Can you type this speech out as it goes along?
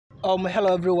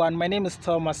Hello everyone, my name is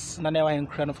Thomas Nanewa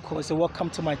and of course, so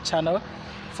welcome to my channel,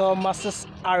 Thomas's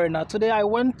Arena. Today I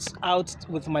went out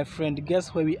with my friend.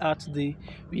 Guess where we are today?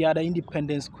 We are at the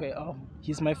Independence Square.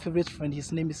 He's my favorite friend.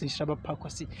 His name is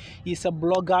Kwesi. He's a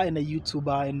blogger and a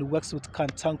YouTuber and works with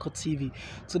Kantanko TV.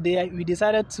 Today we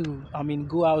decided to,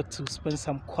 go out to spend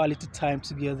some quality time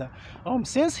together.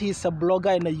 Since he's a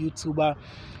blogger and a YouTuber,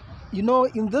 you know,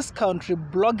 in this country,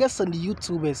 bloggers and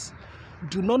YouTubers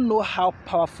do not know how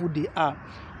powerful they are.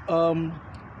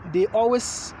 They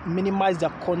always minimize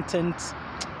their content.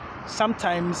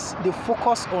 Sometimes they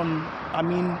focus on,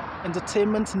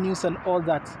 entertainment, news and all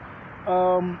that.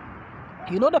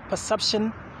 You know, the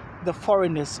perception the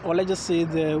foreigners, or let's just say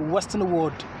the Western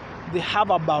world, they have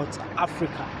about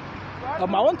Africa. I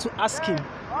want to ask him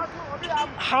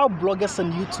how bloggers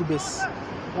and YouTubers,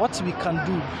 what we can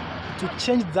do to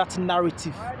change that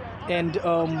narrative and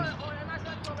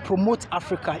promote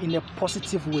Africa in a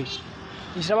positive way.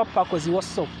 Kwesi,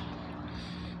 what's up?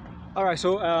 All right,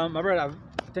 so my brother,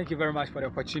 thank you very much for the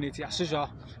opportunity. As usual,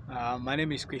 my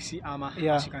name is Kwesi, Armah,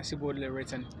 as you can see boldly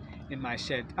written in my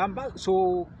shirt.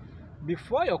 So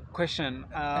before your question,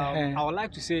 I would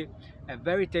like to say a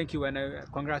very thank you and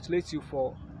congratulate you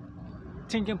for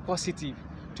thinking positive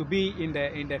to be in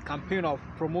the campaign of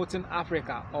promoting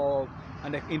Africa, or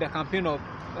in the campaign of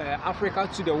Africa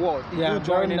to the world. Yeah,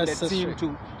 joining the team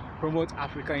to promote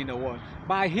Africa in the world.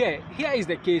 But here is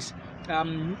the case.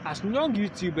 As young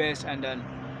YouTubers and then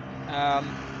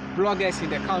bloggers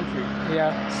in the country,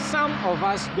 some of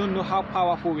us don't know how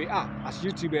powerful we are as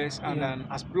YouTubers and then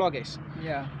as bloggers.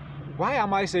 Why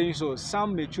am I saying so?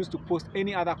 Some may choose to post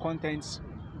any other contents,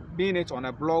 being it on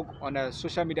a blog, on a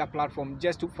social media platform,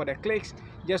 just for the clicks,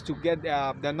 just to get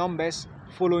the numbers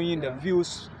following, the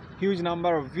views, huge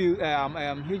number of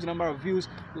views,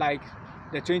 like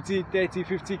the 20, 30,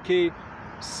 50K.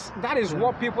 That is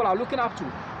what people are looking up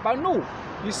to. But no,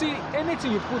 you see,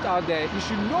 anything you put out there, you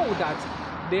should know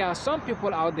that there are some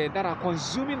people out there that are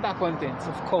consuming that content.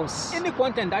 Of course. Any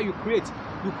content that you create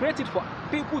it for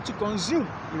people to consume,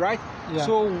 right?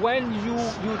 So when you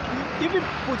even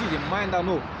put it in mind that,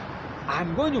 no,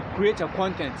 I'm going to create a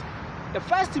content, the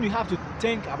first thing you have to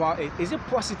think about it, is it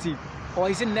positive or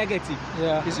is it negative?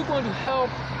 Is it going to help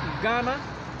Ghana?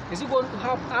 Is it going to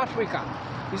help Africa?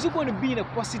 Is it going to be in a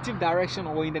positive direction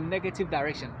or in the negative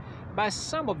direction? But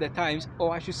some of the times,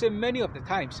 or I should say many of the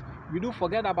times, we do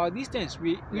forget about these things.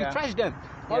 We trash them.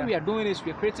 What we are doing is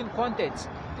we're creating content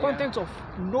of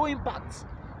no impact.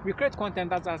 We create content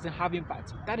that doesn't have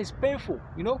impact. That is painful,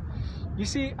 you know. You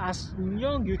see, as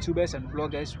young YouTubers and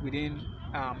bloggers within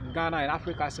Ghana and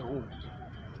Africa as a whole.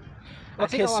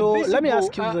 Okay, so let me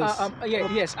ask you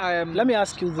this. Let me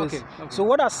ask you this. Okay. So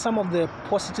what are some of the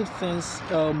positive things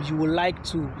you would like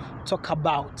to talk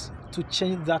about to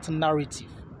change that narrative?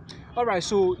 All right,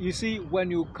 so you see, when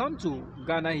you come to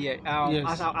Ghana here,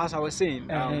 as I was saying,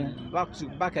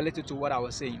 back a little to what I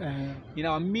was saying, in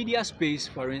our media space,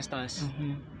 for instance,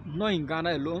 not in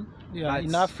Ghana alone, but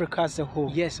in Africa as a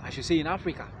whole. Yes, I should say in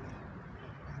Africa.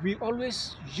 We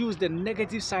always use the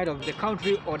negative side of the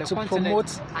country or the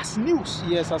continent as news.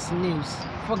 Yes, as news.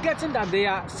 Forgetting that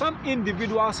there are some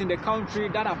individuals in the country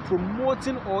that are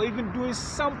promoting or even doing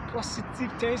some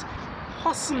positive things,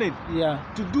 hustling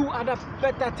to do other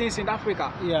better things in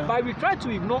Africa. But we try to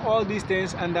ignore all these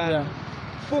things and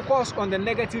focus on the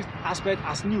negative aspect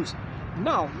as news.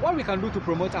 Now, what we can do to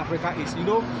promote Africa is, you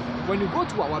know, when you go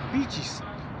to our beaches,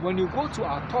 when you go to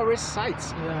our tourist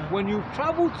sites, when you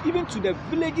travel even to the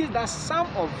villages that some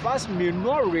of us may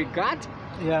not regard,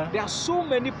 there are so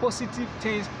many positive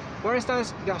things. For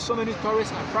instance, there are so many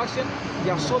tourist attractions,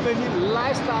 there are so many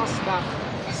lifestyles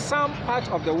that some part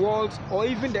of the world or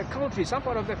even the country, some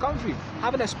part of the country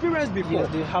haven't experienced before.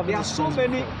 There are so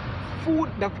many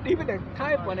food, even the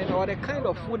type or the kind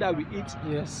of food that we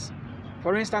eat.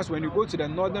 For instance, when you go to the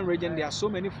northern region, there are so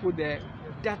many food there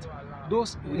that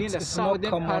those within the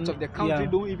southern part of the country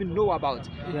don't even know about.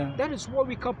 That is what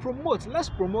we can promote. Let's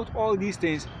promote all these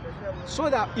things so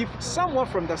that if someone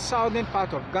from the southern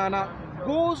part of Ghana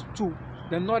goes to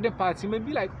the northern part, he may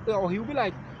be like, or he'll be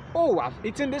like, oh, I've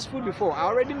eaten this food before. I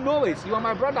already know it. You are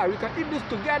my brother. We can eat this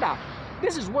together.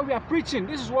 This is what we are preaching.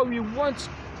 This is what we want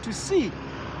to see,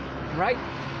 right?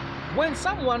 When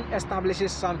someone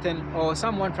establishes something or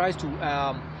someone tries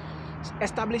to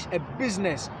establish a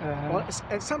business or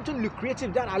something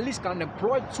lucrative that at least can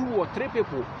employ 2 or 3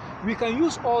 people, we can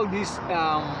use all these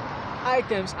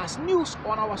items as news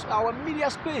on our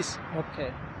media space.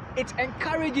 It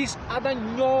encourages other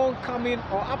young coming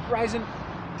or uprising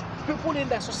people in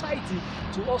the society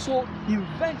to also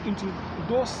invent into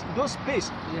those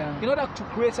space in order to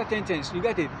create certain things. You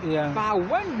get it? Yeah. But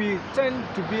when we tend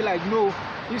to be like,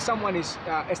 if someone is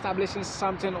establishing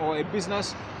something or a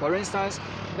business, for instance,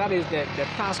 that is the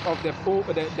task of the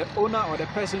owner or the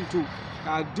person to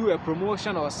do a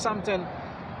promotion or something.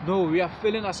 No, we are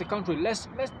failing as a country. Let's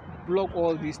block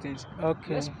all these things.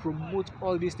 Okay. Let's promote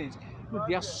all these things. Look,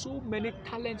 there are so many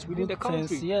talents within the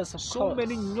country. Yes, of so course.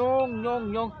 Many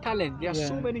young talent. There are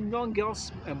so many young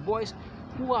girls and boys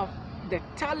who have the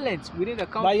talent within the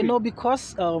country. But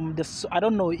because I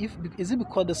don't know is it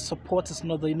because the support is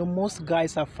not there. Most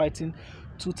guys are fighting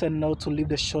tooth and nail to leave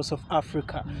the shores of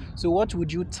Africa. So what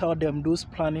would you tell them, those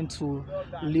planning to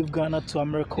leave Ghana to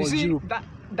America or Europe?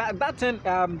 That thing,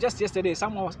 just yesterday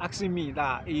someone was asking me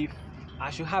that if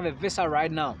I should have a visa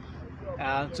right now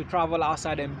to travel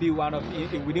outside and be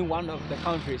within one of the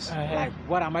countries. Like,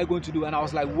 what am I going to do? And I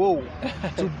was like, whoa,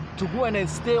 to go and then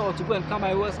stay or to go and come.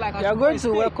 I was like, you're going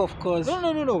to work, of course.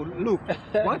 No. Look,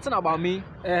 one thing about me,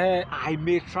 I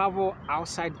may travel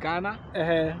outside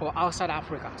Ghana or outside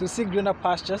Africa to see greener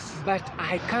pastures, but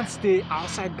I can't stay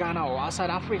outside Ghana or outside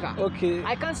Africa. Okay.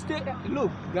 I can't stay.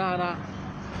 Look, Ghana.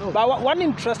 No. But one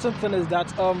interesting thing is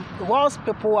that whilst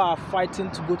people are fighting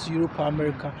to go to Europe or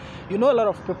America, a lot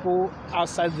of people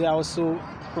outside there are also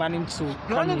planning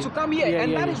to come here.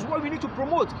 And that is what we need to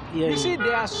promote. You see,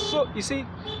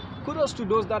 kudos to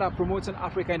those that are promoting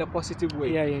Africa in a positive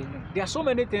way. There are so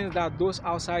many things that those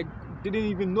outside didn't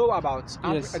even know about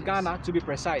Ghana, to be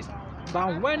precise.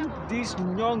 But when these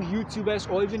young YouTubers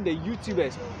or even the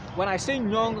YouTubers, when I say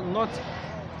young, not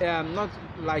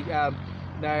like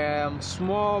the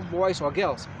small boys or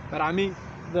girls, but I mean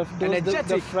the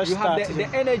fresh you have the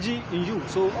energy in you.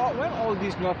 So when all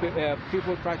these new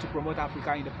people try to promote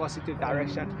Africa in the positive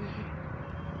direction,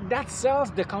 that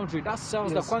sells the country, that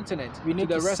sells the continent. We need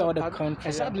to the rest sell the country.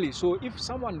 Exactly. So if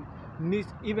someone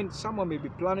someone may be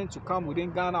planning to come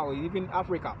within Ghana or even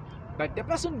Africa, but the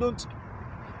person don't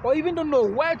know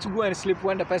where to go and sleep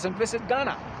when the person visits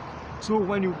Ghana. So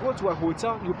when you go to a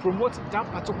hotel, you promote that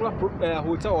particular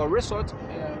hotel or resort.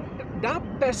 That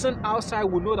person outside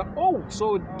will know that,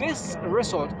 so this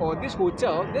resort or this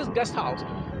hotel, this guest house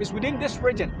is within this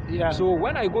region. So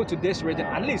when I go to this region,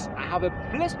 at least I have a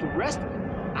place to rest.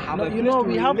 I have a place to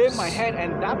lay my head,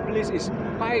 and that place is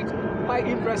quite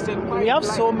interesting. We have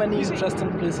so many interesting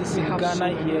places in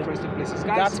Ghana here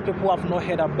that people have not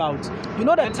heard about.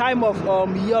 The time of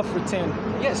year of return.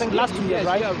 Yes, I think last 2 years,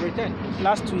 right? Year of return.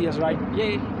 Last 2 years, right?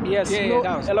 Yes.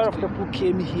 A lot of people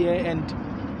came here and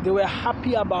they were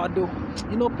happy about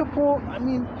people. I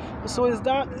mean, so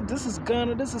this is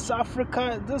Ghana, this is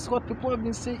Africa, this is what people have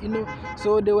been saying.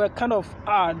 So they were kind of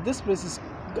this place is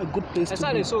a good place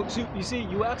to be. So you see,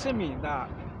 you were asking me that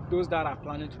those that are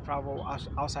planning to travel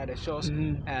outside the shores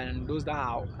and those that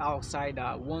are outside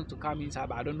want to come inside,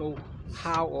 but I don't know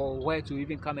how or where to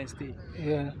even come and stay.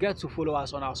 Get to follow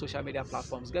us on our social media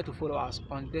platforms. Get to follow us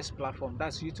on this platform,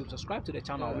 that's YouTube. Subscribe to the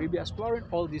channel. We'll be exploring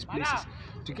all these places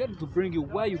to get to bring you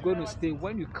where you're going to stay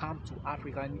when you come to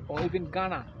Africa or even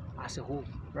Ghana as a whole,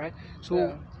 right?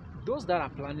 So those that are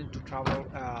planning to travel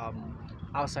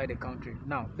outside the country,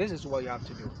 now this is what you have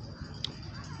to do.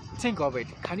 Think of it.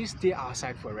 Can you stay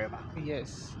outside forever?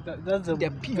 Yes,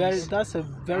 that's a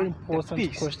very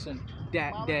important question.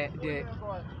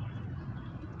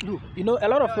 Look, a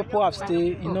lot of people have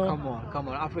stayed. Come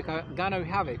on, Africa, Ghana, we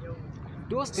have it.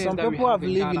 Those things some that people have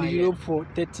lived in Europe here for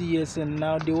 30 years and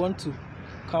now they want to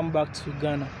come back to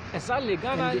Ghana. Exactly,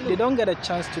 Ghana. They don't get a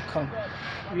chance to come.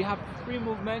 We have free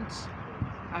movement,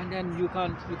 and then you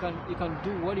can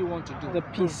do what you want to do. The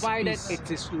peace, provided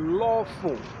it is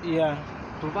lawful.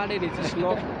 Provided it is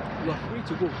lawful, you are free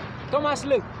to go. Thomas,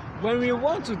 look, when we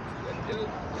want to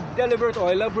deliberate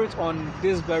or elaborate on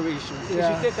this very issue, it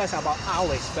should take us about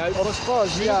hours. But of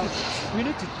course, we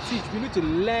need to teach, we need to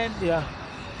learn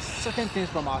certain things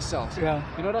from ourselves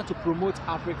in order to promote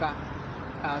Africa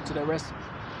to the rest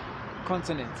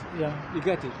continent. You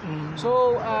get it?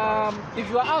 So if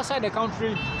you are outside the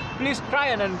country, please try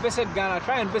and visit Ghana,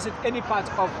 try and visit any part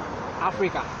of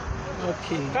Africa.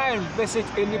 Try and visit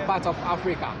any part of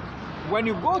Africa. When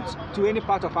you go to any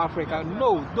part of Africa,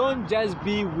 don't just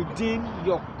be within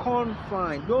your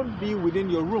confine. Don't be within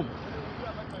your room.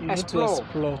 Explore.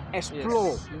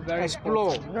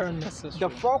 Very necessary. The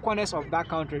four corners of that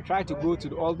country. Try to go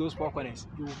to all those four corners.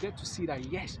 You will get to see that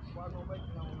yes,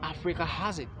 Africa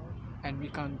has it, and we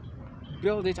can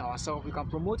build it ourselves. We can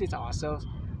promote it ourselves.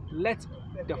 Let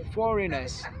the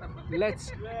foreigners, let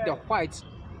the whites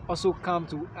also come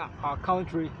to our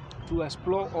country to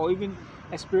explore or even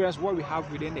experience what we have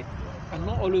within it. and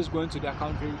not always going to their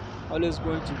country, always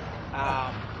going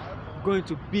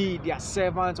to be their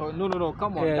servants, or no,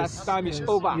 come on, that time is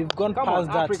over. We've gone come past on,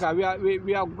 that. Africa,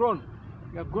 we are grown.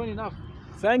 We are grown enough.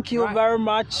 Thank you very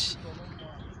much.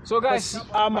 So guys,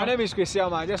 my name is Kwesi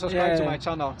Armah. Just subscribe to my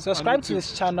channel. Subscribe to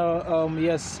his channel.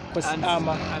 Yes, Kwesi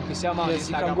Armah. And Kwesi Armah. Yes,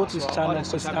 you can go to his channel,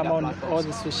 Kwesi Armah, on all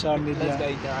the social media. Let's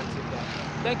get interactive there.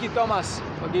 Thank you, Thomas,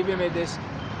 for giving me this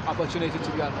opportunity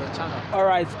to be on your channel. All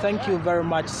right, thank you very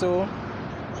much. So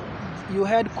you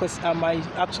heard Kwesi Armah.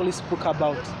 He actually spoke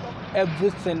about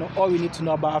everything, all we need to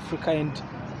know about Africa, and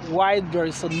why there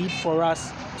is a need for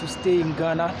us to stay in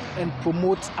Ghana and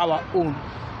promote our own.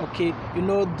 Okay, you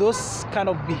know, those kind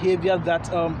of behavior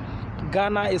that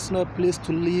Ghana is not a place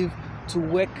to live, to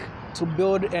work, to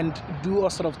build and do all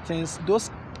sort of things.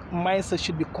 Those mindsets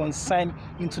should be consigned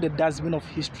into the dustbin of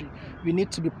history. We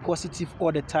need to be positive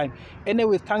all the time.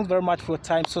 Anyway, thanks very much for your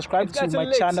time. Subscribe to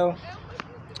my channel,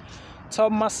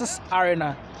 Thomas's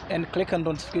Arena, and click on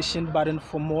the notification button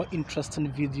for more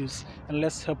interesting videos, and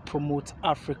let's help promote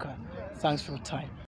Africa. Thanks for your time.